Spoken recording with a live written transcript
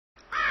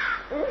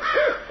Hi.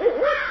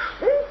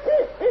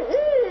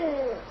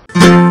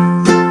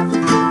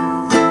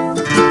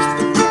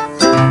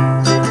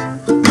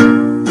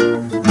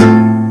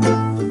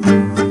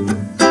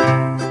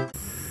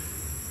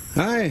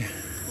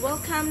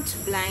 Welcome to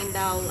Blind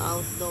Owl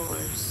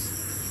Outdoors.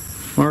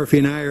 Marife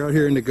and I are out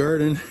here in the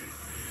garden.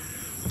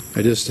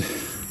 I just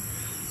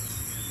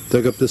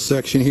dug up this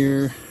section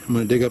here. I'm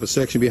going to dig up a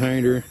section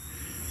behind her.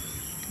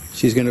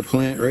 She's going to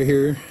plant right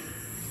here.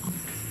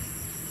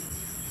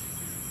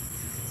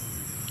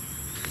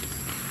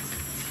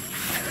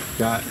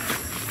 Got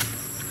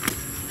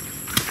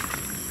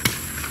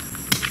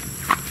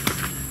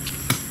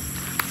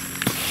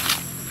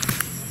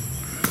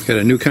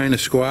a new kind of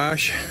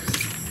squash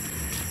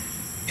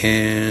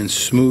and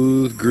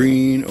smooth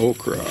green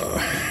okra.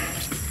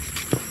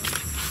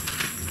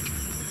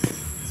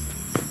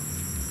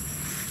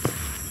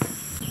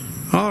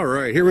 All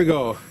right, here we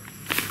go.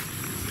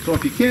 So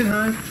if you can,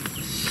 hon,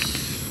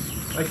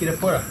 I'd like you to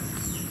put a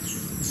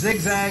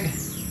zigzag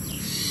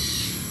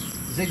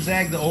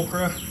the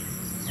okra,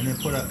 and then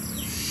put a,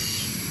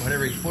 about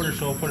every foot or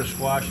so, put a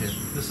squash in.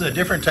 This is a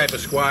different type of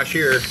squash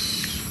here.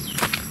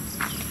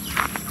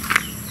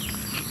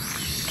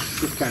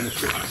 This kind of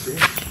squash, see?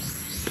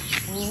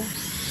 Oh.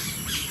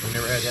 I've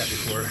never had that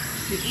before.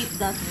 You eat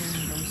that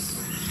in those.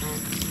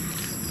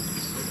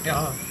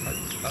 Yeah,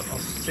 I'll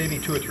save you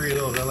 2 or 3 of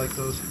those. I like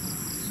those.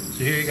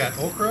 So here you got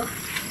okra,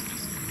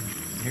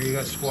 and here you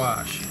got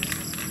squash.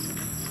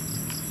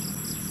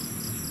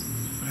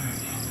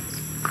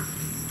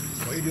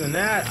 While you're doing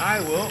that, I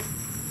will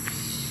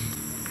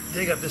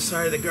dig up this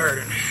side of the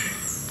garden.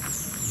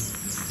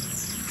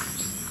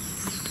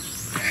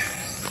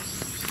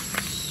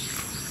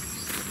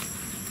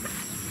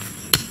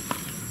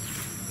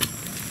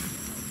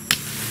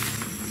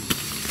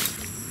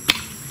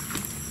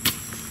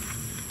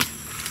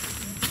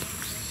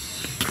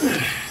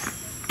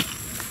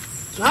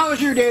 So how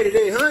was your day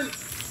today, hon?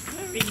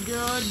 Very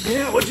good.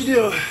 Yeah, what'd you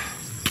do?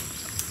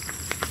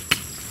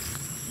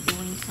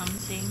 Doing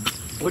something.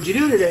 What'd you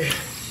do today?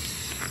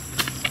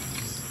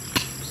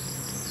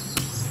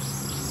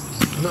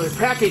 Another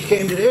package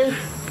came today.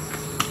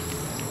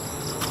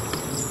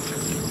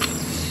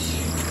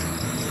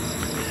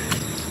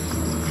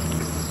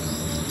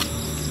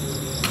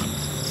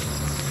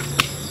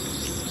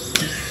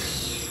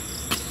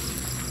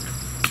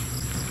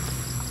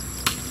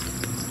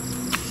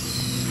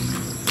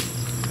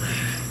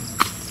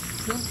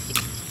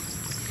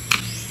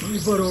 Let me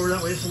butt over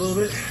that way just a little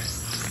bit.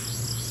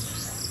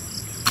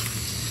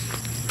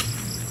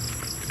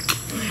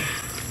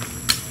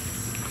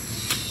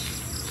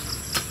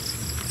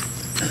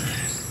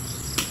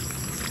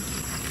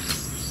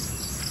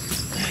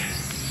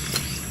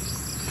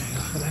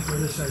 Back over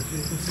this side so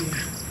you can see.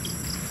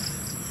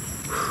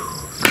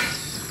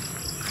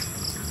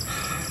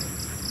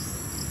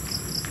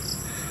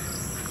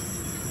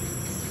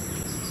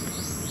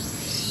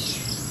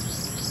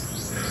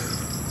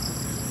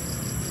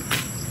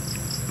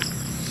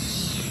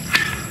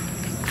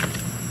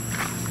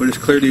 We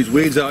just cleared these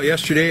weeds out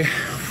yesterday.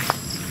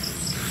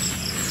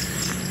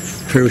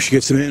 Here we should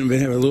get some in. We've been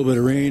having a little bit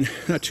of rain.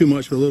 Not too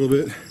much, but a little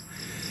bit.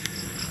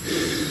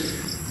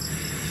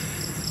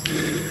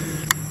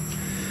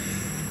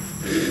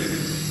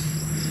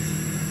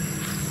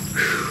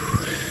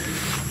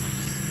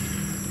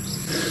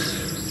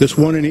 Just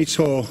one in each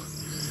hole.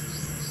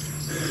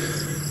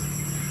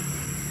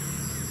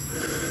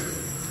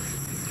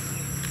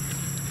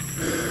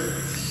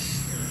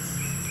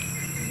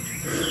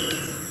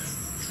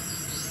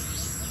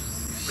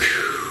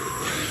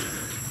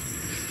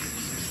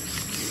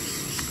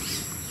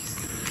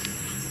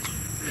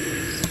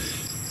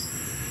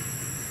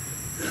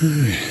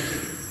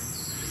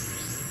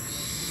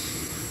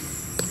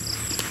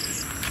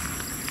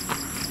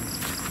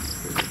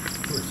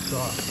 It's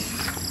soft.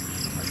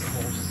 Like the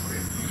holes in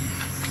it.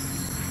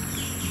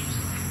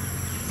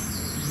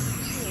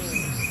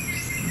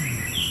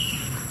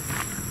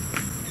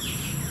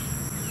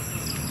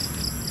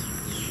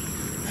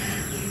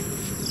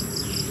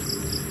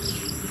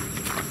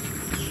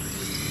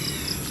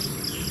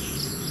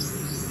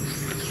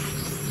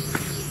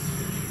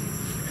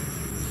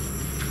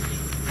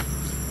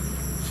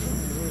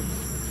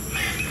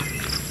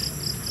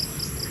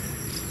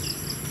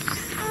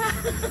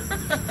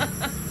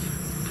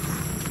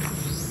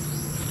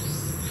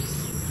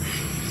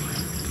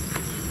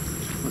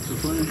 What's so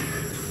funny?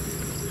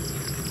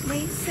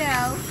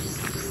 Myself.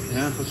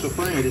 Yeah, what's so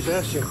funny? I just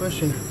asked you a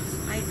question.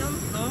 I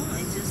don't know.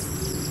 I just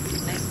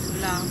like to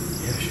laugh.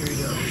 Yeah, sure you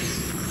do.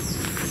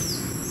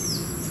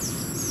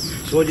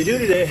 So what'd you do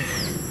today?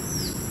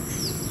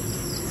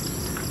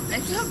 I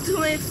talked to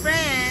my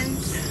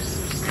friends.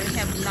 I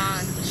have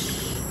lunch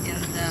in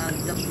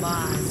the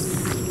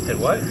bus. At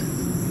what?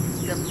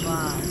 The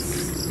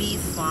bus. Bee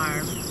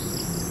farm.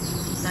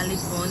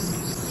 Talipon.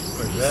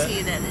 Where's You that?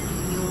 see that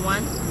new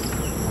one?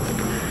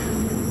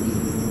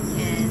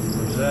 And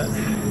Where's that?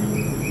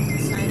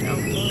 side of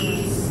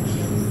those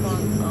in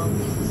front of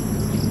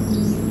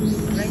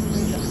right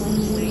by the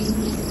hallway.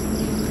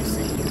 There's a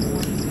new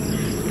one.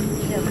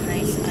 They have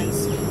nice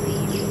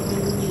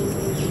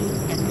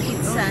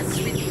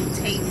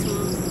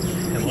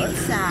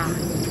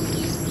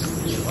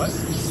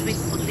sweet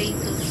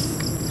potatoes.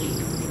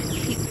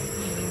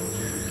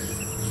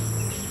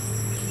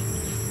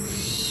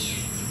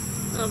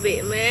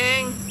 Abi,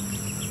 Meng.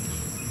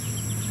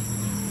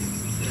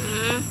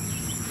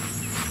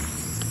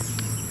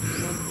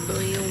 What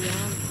do you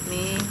want,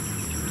 Meng?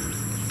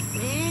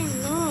 Meng,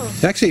 no.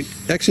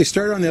 Actually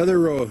start on the other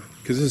row,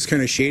 because this is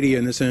kind of shady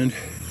on this end.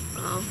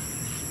 Oh.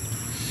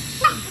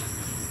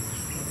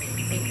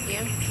 Thank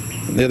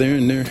you. The other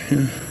end there,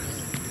 yeah.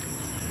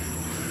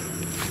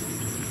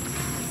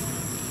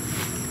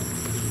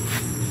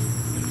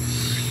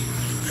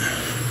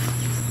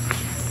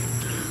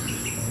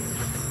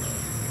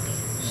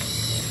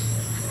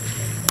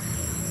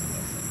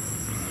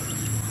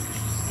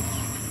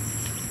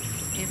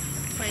 If,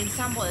 for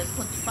example, I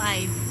put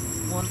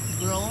 5, won't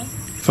grow.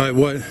 5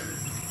 what?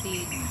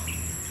 Seed.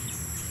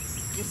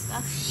 Just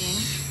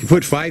asking. You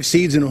put 5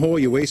 seeds in a hole,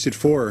 you wasted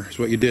 4, is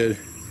what you did.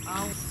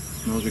 Oh.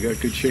 Well, we got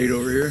good shade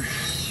over here.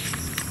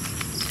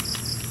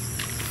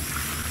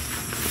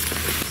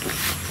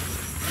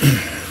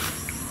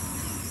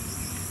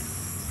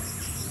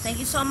 Thank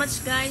you so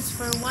much, guys,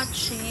 for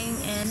watching,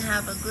 and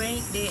have a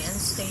great day and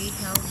stay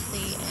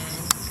healthy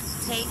and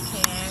take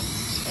care,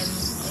 and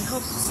I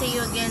hope to see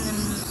you again in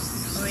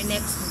our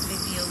next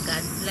video.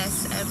 God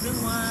bless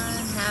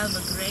everyone. Have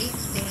a great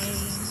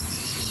day.